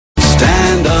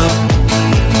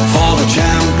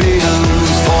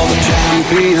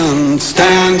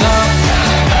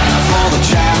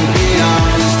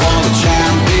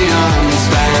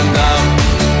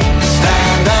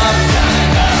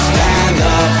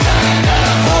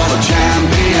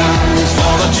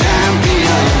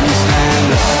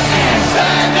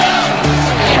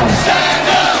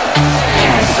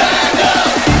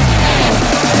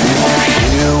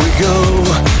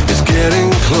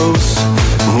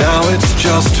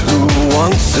just who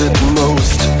wants it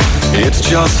most. It's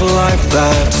just life,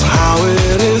 that's how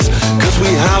it is. 'Cause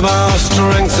we have our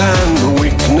strengths and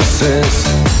weaknesses.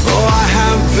 Oh, I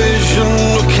have vision,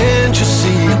 oh, can't you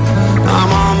see?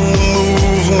 I'm on the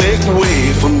move, make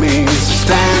way for me.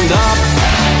 Stand up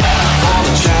for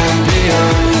the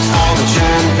champions, for the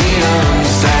champions.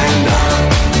 Stand up,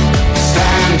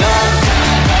 stand up,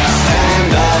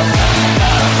 stand up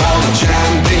for the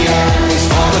champions,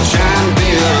 for the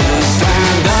champions.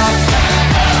 Stand up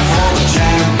for the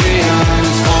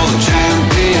champions, for the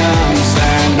champions.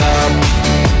 Stand up,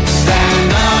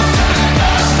 stand up,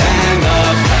 stand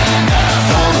up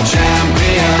for the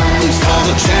champions, for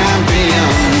the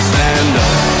champions. Stand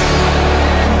up.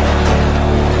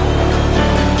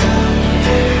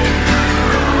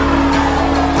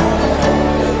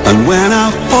 And when I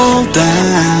fall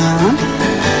down,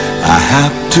 I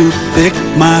have to pick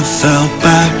myself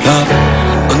back up.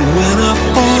 And when I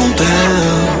fall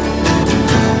down,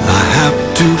 I have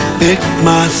to pick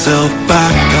myself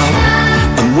back up.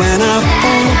 And when I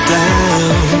fall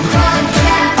down,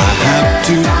 I have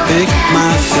to pick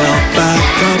myself back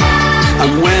up.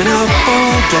 And when I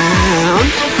fall down,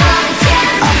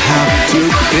 I have to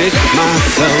pick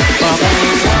myself up.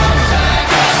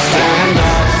 Stand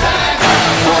up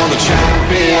for the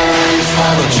champions,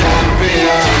 for the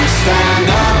champions. Stand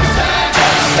up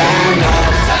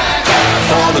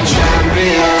for the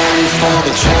champions, for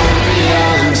the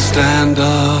champions. Stand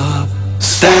up,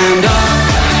 stand up.